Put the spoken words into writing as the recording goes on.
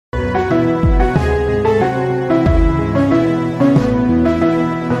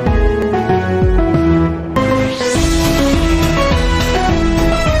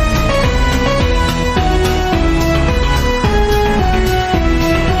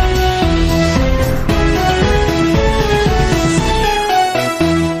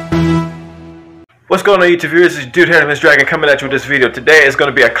what's going on YouTube viewers? This is Dude here, Miss Dragon, coming at you with this video. Today is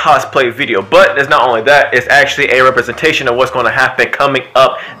going to be a cosplay video, but it's not only that, it's actually a representation of what's going to happen coming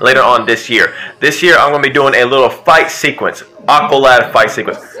up later on this year. This year I'm going to be doing a little fight sequence, Aqualad fight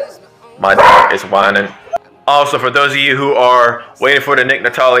sequence. My dog is whining. Also, for those of you who are waiting for the Nick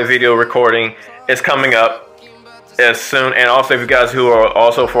Natali video recording, it's coming up as soon. And also, if you guys who are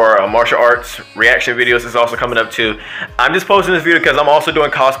also for martial arts reaction videos, is also coming up too. I'm just posting this video because I'm also doing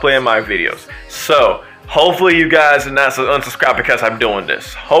cosplay in my videos. So hopefully you guys are not so unsubscribed because I'm doing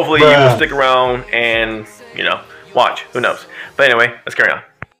this. Hopefully you will stick around and, you know, watch. Who knows? But anyway, let's carry on.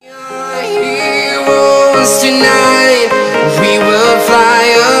 Heroes tonight, we will fly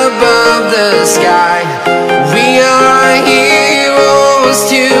above the sky. We are heroes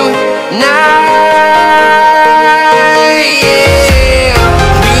tonight.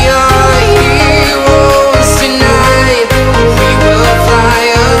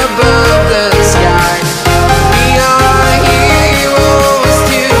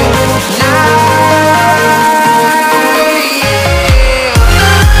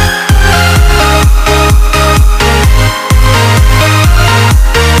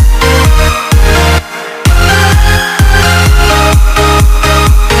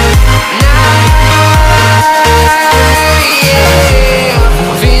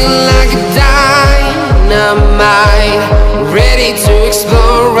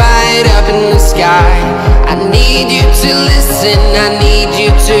 I need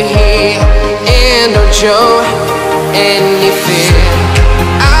you to hear and don't show any fear.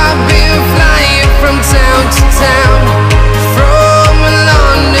 I've been flying from town to town, from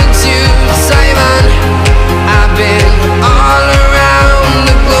London to Taiwan. I've been all around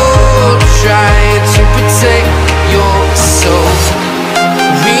the globe trying to protect your soul.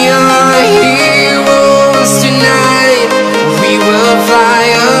 We are heroes tonight, we will fly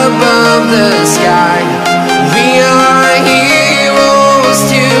above the sky. We are heroes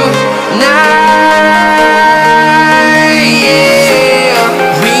tonight, yeah.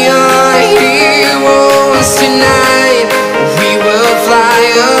 We are heroes tonight, we will fly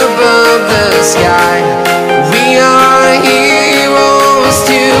above the sky. We are heroes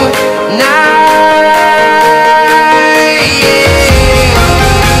tonight,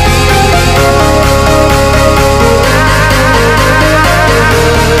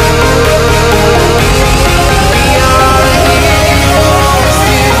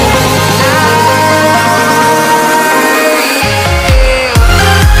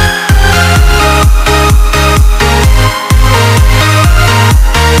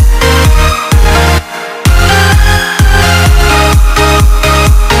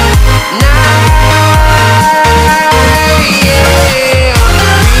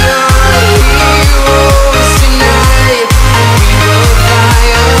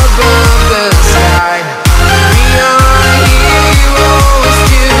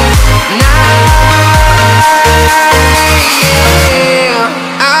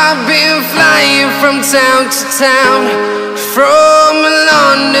 town to town, from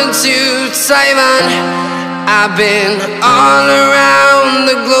London to Taiwan. I've been all around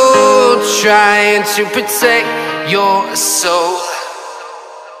the globe trying to protect your soul.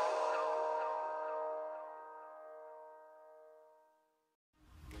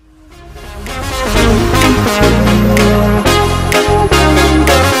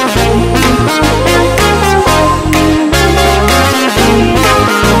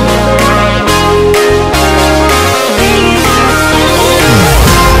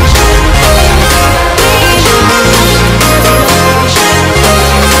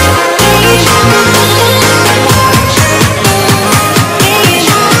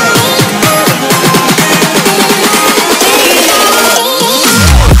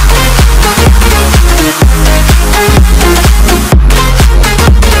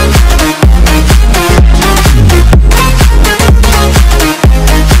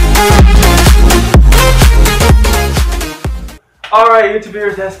 Alright, YouTube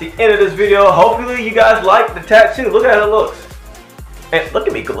viewers, that's the end of this video. Hopefully you guys like the tattoo. Look at how it looks. And look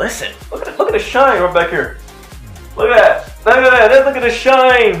at me glisten. Look at the shine right back here. Look at that. Look at that. Look at the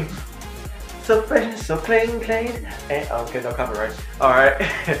shine. So fresh, so clean. And okay, no copyright. Alright.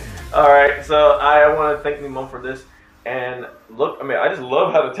 Alright, so I want to thank my mom for this. And look, I mean, I just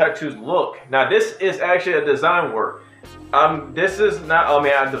love how the tattoos look. Now this is actually a design work. This is not, I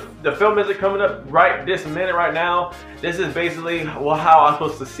mean, the film isn't coming up right this minute right now. This is basically how I'm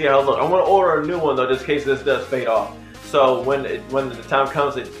supposed to see how it looks. I want to order a new one though, just in case this does fade off. So when the time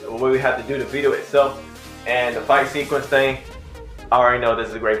comes, we have to do the video itself and the fight sequence thing. I already know this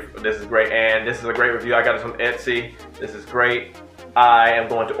is great. This is great, and this is a great review. I got it from Etsy. This is great. I am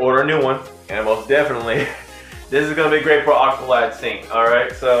going to order a new one, and most definitely, this is going to be great for Aqualad scene.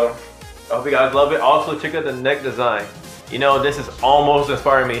 Alright, so I hope you guys love it. Also, check out the neck design. You know, this is almost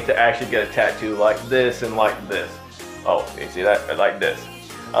inspiring me to actually get a tattoo like this and like this. Oh, you see that? Like this.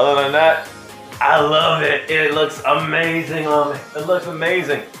 Other than that, I love it. It looks amazing on me. It looks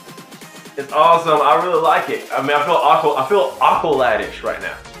amazing. It's awesome. I really like it. I mean, I feel Aqualad-ish right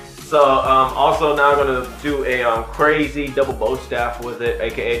now. So, also now I'm gonna do a crazy double bow staff with it,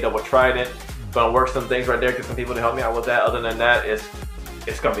 aka double trident. Gonna work some things right there, get some people to help me out with that. Other than that, it's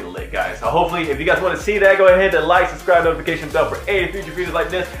gonna be lit, guys. So hopefully, if you guys want to see that, go ahead and like, subscribe, notification bell for any future videos like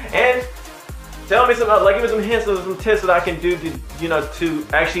this, and tell me some, like, give me some hints or some tips that I can do to, you know, to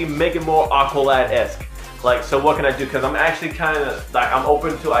actually make it more Aqualad-esque. Like, so what can I do? Because I'm actually kind of, like, I'm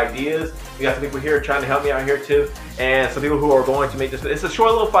open to ideas. We got some people here trying to help me out here too. And some people who are going to make this, it's a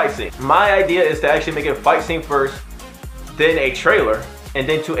short little fight scene. My idea is to actually make it a fight scene first, then a trailer, and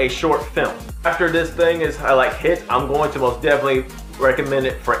then to a short film. After this thing is, hits, I'm going to most definitely recommend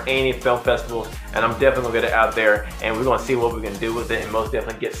it for any film festivals, and I'm definitely gonna get it out there, and we're gonna see what we can do with it, and most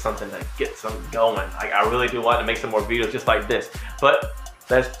definitely get something to get something going. Like, I really do want to make some more videos just like this, but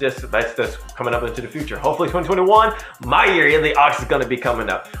that's just coming up into the future. Hopefully 2021, my year, the Ox is gonna be coming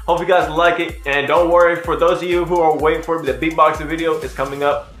up. Hope you guys like it, and don't worry, for those of you who are waiting for the beatboxing video, it's coming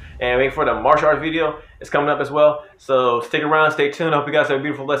up, and waiting for the martial arts video, it's coming up as well. So stick around, stay tuned. I hope you guys have a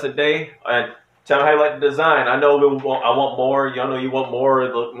beautiful, blessed day, and tell me how you like the design. I know I want more. Y'all know you want more,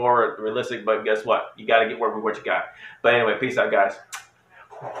 look more realistic, but guess what? You gotta get work with what you got. But anyway, peace out, guys.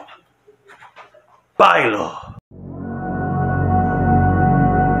 Bailo.